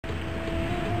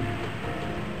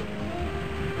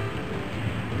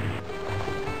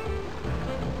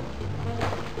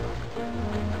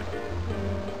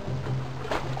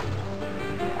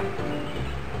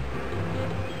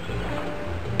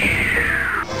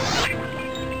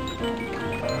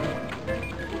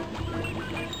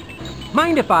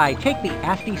mind if I take the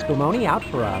Asti Spumoni out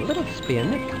for a little spin?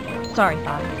 Sorry,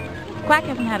 Fox. Quack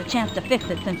hasn't had a chance to fix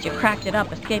it since you cracked it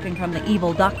up escaping from the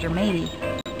evil Dr. Matey.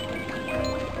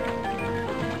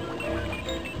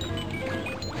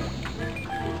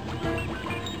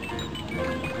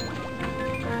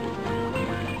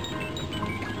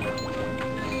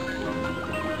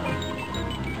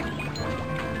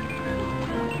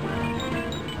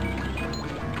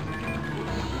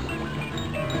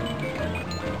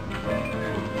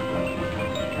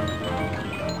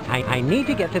 I need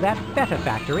to get to that Feta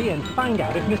factory and find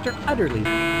out if Mr. Udderly...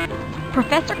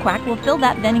 Professor Quack will fill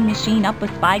that vending machine up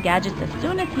with spy gadgets as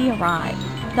soon as he arrives.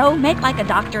 So make like a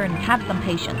doctor and have some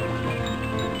patience.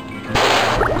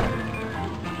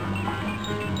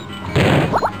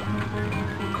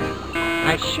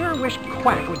 I sure wish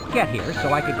Quack would get here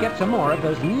so I could get some more of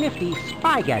those nifty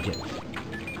spy gadgets.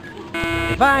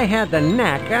 If I had the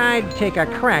knack, I'd take a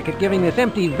crack at giving this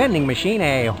empty vending machine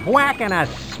a whack and a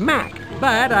smack.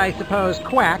 But I suppose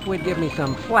Quack would give me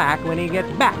some flack when he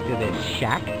gets back to this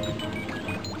shack.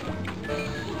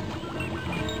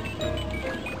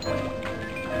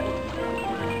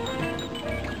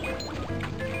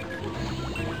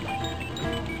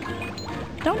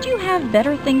 Don't you have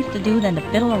better things to do than to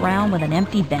fiddle around with an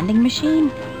empty vending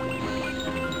machine?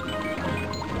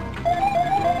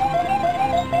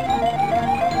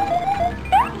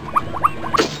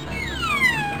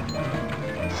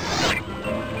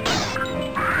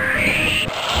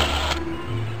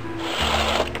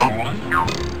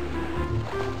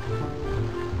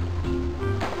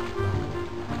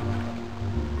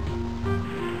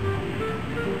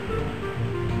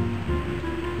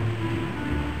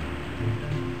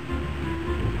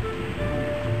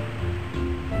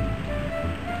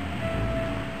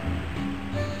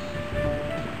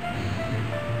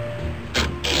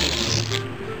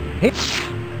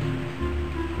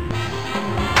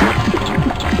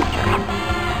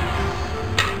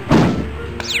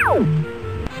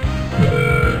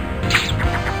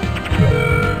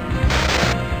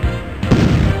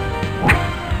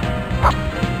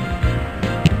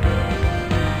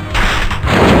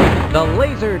 The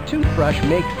laser toothbrush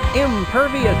makes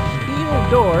impervious steel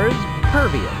doors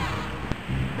pervious.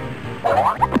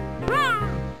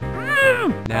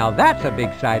 Now that's a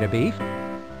big side of beef.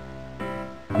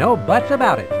 No buts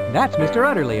about it. That's Mr.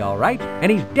 Udderly, all right.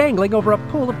 And he's dangling over a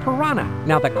pool of piranha.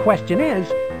 Now the question is,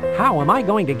 how am I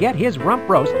going to get his rump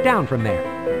roast down from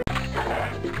there?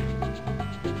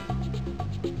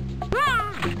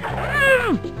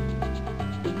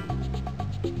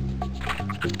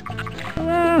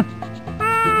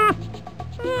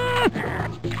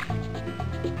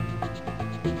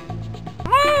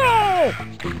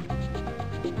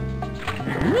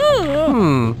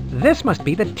 This must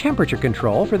be the temperature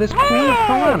control for this pool of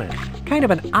piranhas. Kind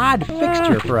of an odd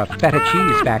fixture for a feta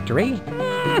cheese factory.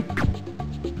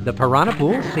 The piranha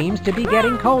pool seems to be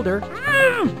getting colder.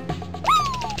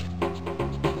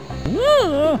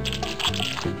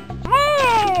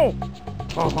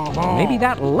 Maybe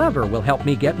that lever will help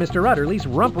me get Mr. Udderly's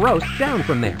rump roast down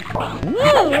from there.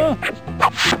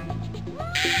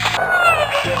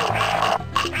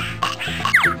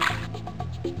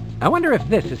 I wonder if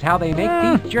this is how they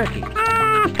make beef jerky.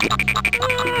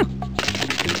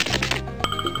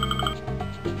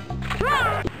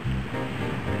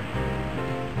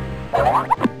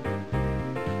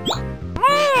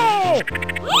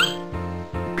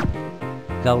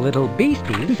 The little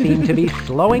beasties seem to be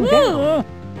slowing down.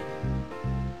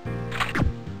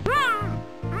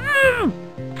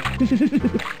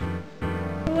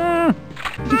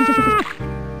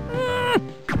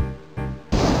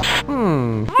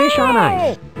 Fish on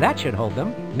ice. That should hold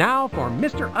them. Now for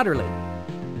Mr. Udderly.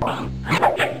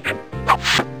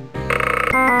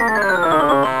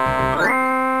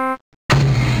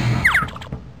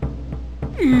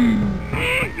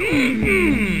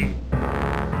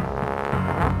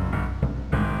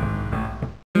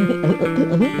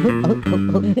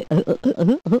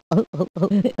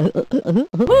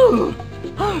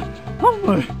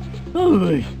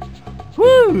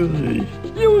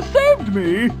 You saved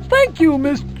me! Thank you,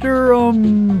 Mr.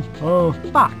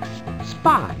 Fox.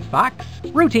 Spy, Fox.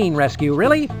 Routine rescue,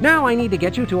 really. Now I need to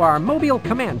get you to our mobile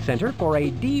command center for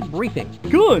a debriefing.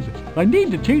 Good. I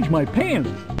need to change my pants.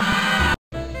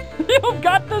 You've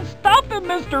got to stop him,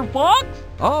 Mr. Fox!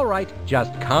 All right,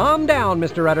 just calm down,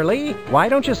 Mr. Udderly. Why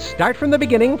don't you start from the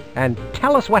beginning and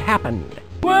tell us what happened?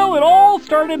 Well, it all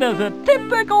started as a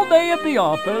typical day at the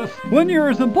office. When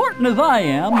you're as important as I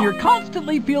am, you're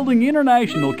constantly fielding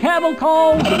international cattle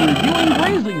calls and reviewing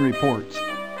grazing reports.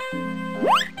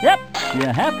 Yep, you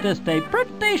have to stay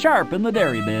pretty sharp in the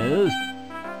dairy biz.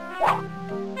 So,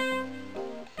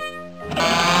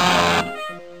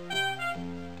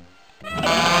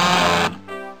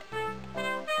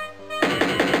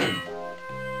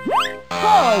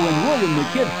 when William the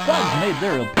Kid's sons made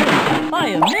their appearance, I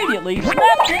immediately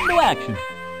snapped into action.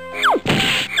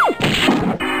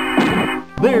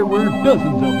 There were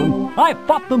dozens of them. I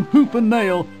fought them hoof and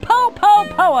nail. Pow, pow,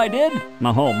 pow, I did.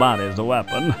 My whole body's a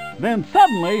weapon. Then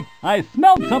suddenly, I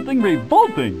smelled something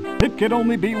revolting. It could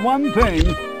only be one thing.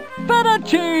 Feta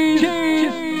cheese!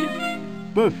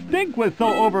 The stink was so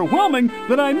overwhelming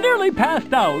that I nearly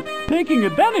passed out. Taking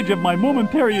advantage of my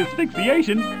momentary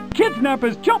asphyxiation,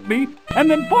 kidnappers jumped me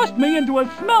and then forced me into a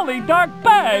smelly, dark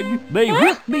bag. They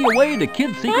whisked me away to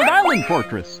Kid's secret island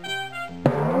fortress.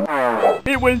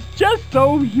 It was just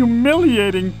so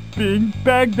humiliating being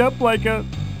bagged up like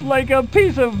a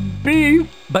piece of beef.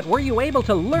 But were you able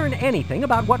to learn anything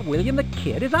about what William the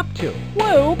Kid is up to?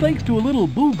 Well, thanks to a little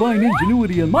bovine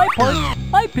ingenuity on my part,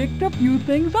 I picked a few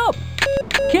things up.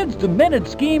 Kid's demented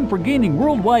scheme for gaining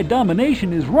worldwide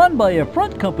domination is run by a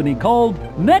front company called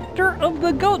Nectar of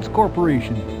the Goats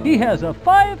Corporation. He has a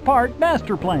 5-part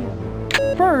master plan.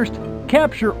 First,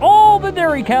 capture all the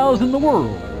dairy cows in the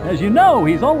world. As you know,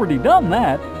 he's already done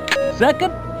that.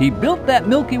 Second, he built that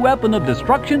milky weapon of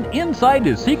destruction inside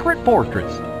his secret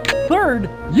fortress. Third,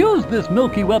 use this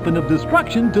milky weapon of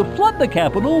destruction to flood the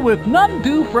capital with none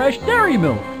too fresh dairy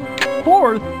milk.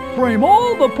 Fourth, frame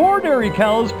all the poor dairy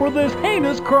cows for this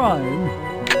heinous crime.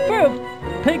 Fifth,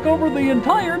 take over the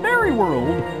entire dairy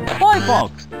world. Spy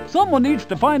Fox, someone needs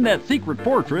to find that secret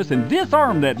fortress and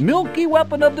disarm that milky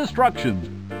weapon of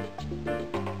destruction.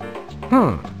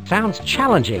 Sounds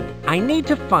challenging. I need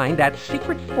to find that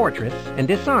secret fortress and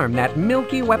disarm that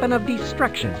milky weapon of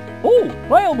destruction. Oh,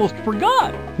 I almost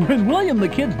forgot. When William the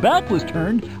Kid's back was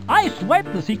turned, I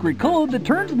swiped the secret code that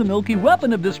turns the milky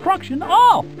weapon of destruction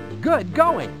off. Good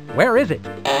going. Where is it?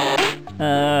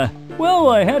 Well,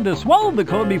 I had to swallow the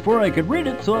code before I could read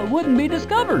it so it wouldn't be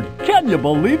discovered. Can you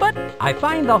believe it? I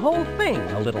find the whole thing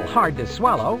a little hard to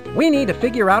swallow. We need to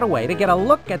figure out a way to get a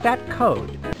look at that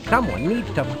code. Someone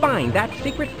needs to find that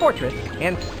secret fortress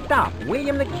and stop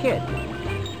William the Kid.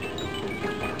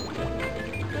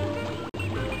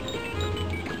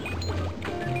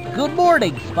 Good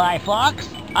morning, Spy Fox.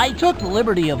 I took the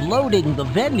liberty of loading the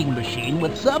vending machine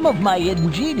with some of my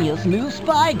ingenious new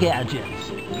spy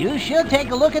gadgets. You should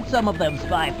take a look at some of them,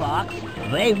 Spy Fox.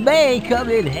 They may come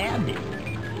in handy.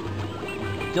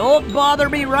 Don't bother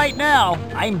me right now.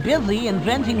 I'm busy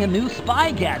inventing a new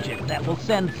spy gadget that will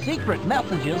send secret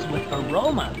messages with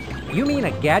aromas. You mean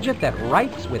a gadget that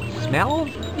writes with smells?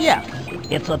 Yes,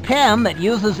 it's a pen that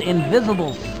uses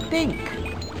invisible stink.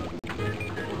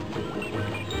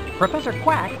 Professor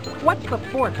Quack, what's the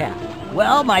forecast?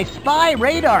 Well, my spy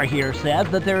radar here says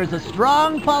that there is a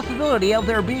strong possibility of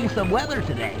there being some weather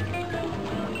today.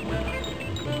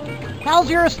 How's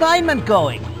your assignment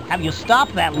going? Have you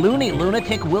stopped that loony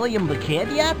lunatic William the Kid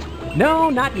yet? No,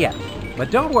 not yet. But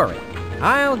don't worry.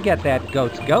 I'll get that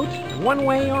goat's goat one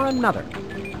way or another.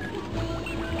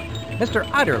 Mr.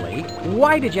 Utterly,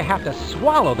 why did you have to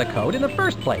swallow the code in the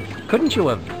first place? Couldn't you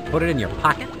have put it in your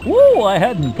pocket? Oh, I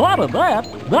hadn't thought of that.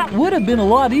 That would have been a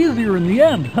lot easier in the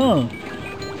end, huh?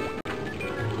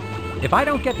 If I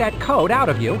don't get that code out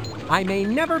of you, I may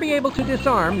never be able to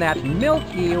disarm that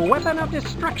milky weapon of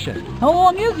destruction. How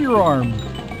long is your arm?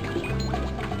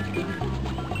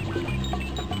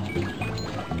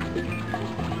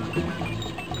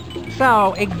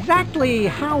 So, exactly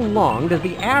how long does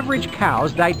the average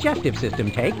cow's digestive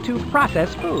system take to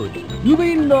process food? You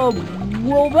mean, well,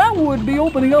 that would be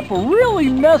opening up a really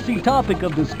messy topic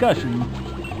of discussion.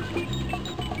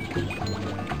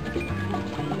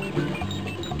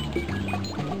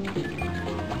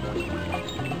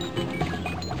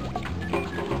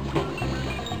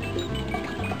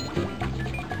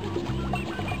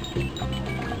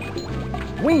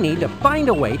 We need to find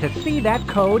a way to see that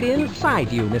code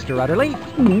inside you, Mr. Utterly.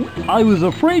 I was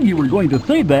afraid you were going to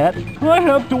say that. I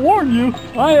have to warn you,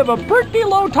 I have a pretty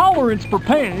low tolerance for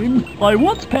pain. I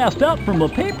once passed out from a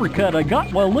paper cut I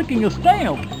got while licking a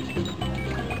stamp.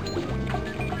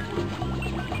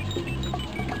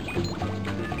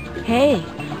 Hey,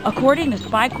 according to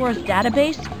Spy Corps'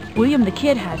 database, William the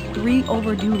Kid has 3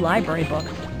 overdue library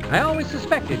books. I always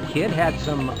suspected Kid had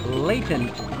some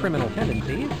latent criminal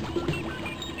tendencies.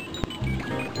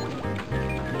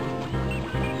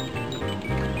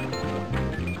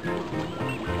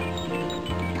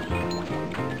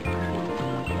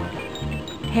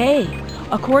 Hey,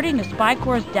 according to Spy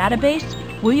Corps'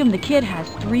 database, William the Kid has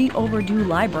 3 overdue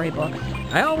library books.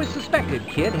 I always suspected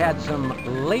Kid had some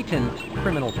latent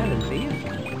criminal tendencies.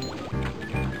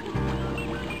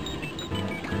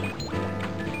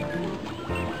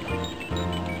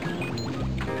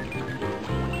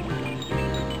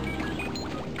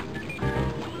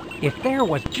 If there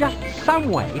was just some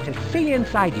way to see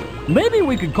inside you. Maybe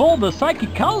we could call the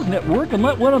Psychic Cows Network and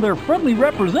let one of their friendly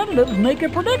representatives make a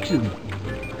prediction.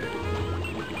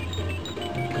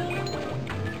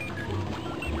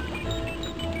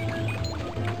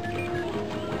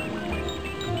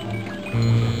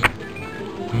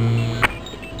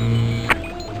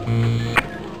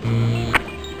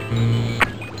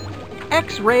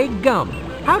 X-ray gum.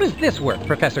 How does this work,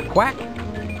 Professor Quack?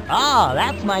 Ah,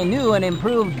 that's my new and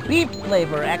improved beef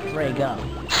flavor X-ray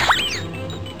gum.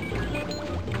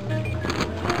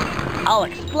 I'll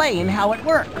explain how it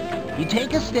works. You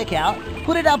take a stick out,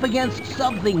 put it up against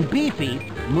something beefy,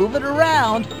 move it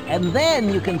around, and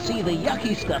then you can see the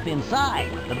yucky stuff inside.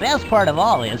 The best part of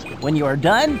all is, when you're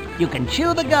done, you can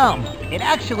chew the gum. It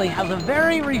actually has a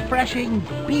very refreshing,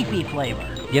 beefy flavor.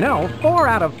 You know, 4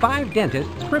 out of 5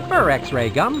 dentists prefer X-ray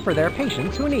gum for their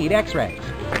patients who need X-rays.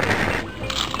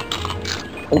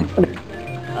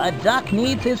 A duck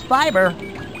needs his fiber.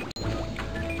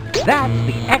 That's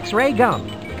the X-ray gum.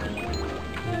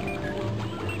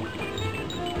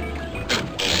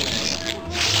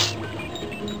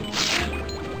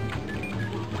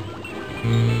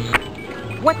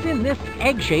 What's in this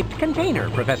egg-shaped container,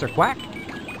 Professor Quack?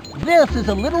 This is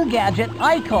a little gadget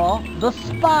I call the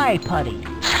Spy Putty.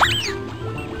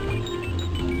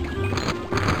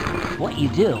 What you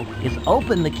do is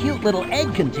open the cute little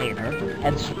egg container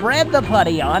and spread the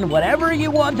putty on whatever you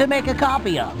want to make a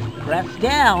copy of. Press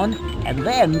down and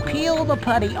then peel the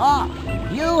putty off.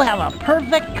 You have a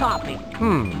perfect copy.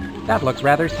 That looks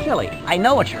rather silly. I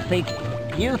know what you're thinking.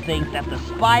 You think that the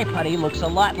Spy Putty looks a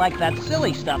lot like that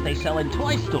silly stuff they sell in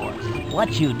toy stores.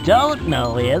 What you don't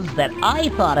know is that I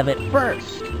thought of it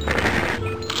first.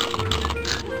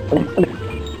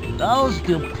 Those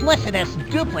duplicitous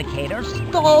duplicators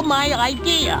stole my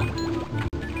idea.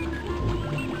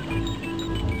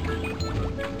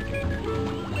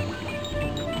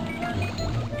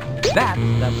 That's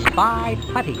the Spy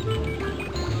Putty.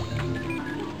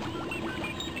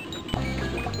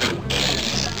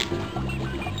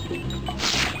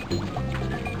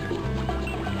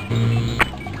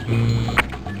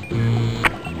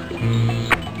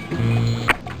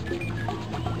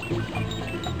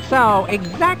 So,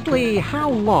 exactly how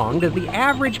long does the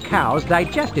average cow's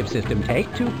digestive system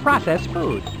take to process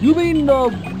food? You mean,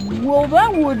 well,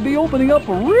 that would be opening up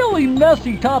a really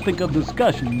messy topic of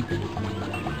discussion.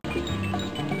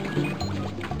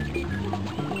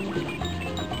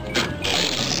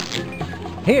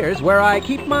 Here's where I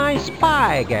keep my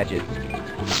spy gadgets.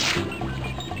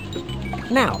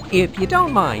 Now, if you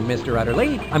don't mind, Mr.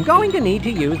 Utterly, I'm going to need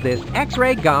to use this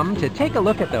X-ray gum to take a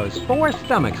look at those 4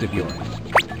 stomachs of yours.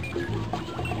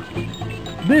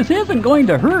 This isn't going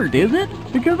to hurt, is it?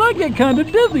 Because I get kind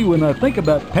of dizzy when I think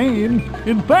about pain.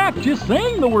 In fact, just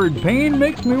saying the word pain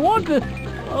makes me want to...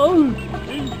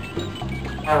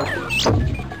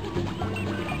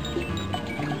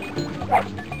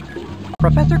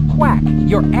 Professor Quack,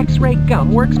 your X-ray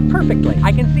gum works perfectly.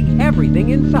 I can see everything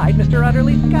inside Mr.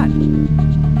 Utterly's gut.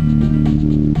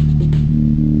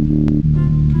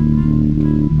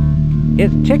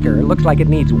 His ticker looks like it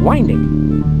needs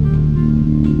winding.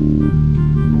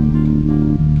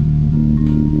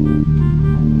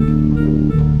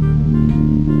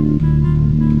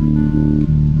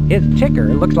 His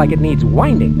ticker looks like it needs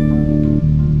winding.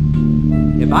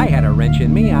 If I had a wrench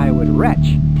in me, I would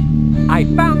retch. I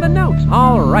found the notes!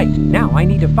 All right, now I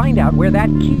need to find out where that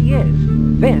key is,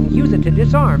 then use it to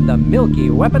disarm the milky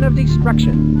weapon of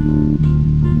destruction.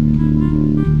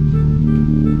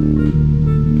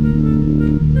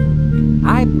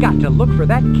 I've got to look for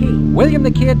that key. William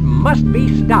the Kid must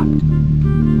be stopped.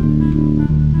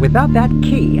 Without that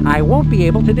key, I won't be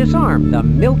able to disarm the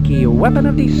milky weapon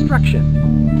of destruction.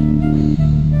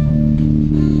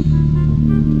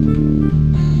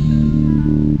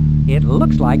 It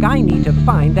looks like I need to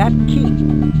find that key.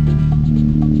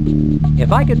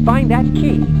 If I could find that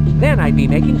key, then I'd be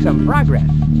making some progress.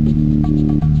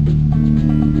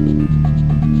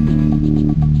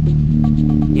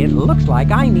 It looks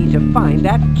like I need to find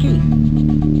that key.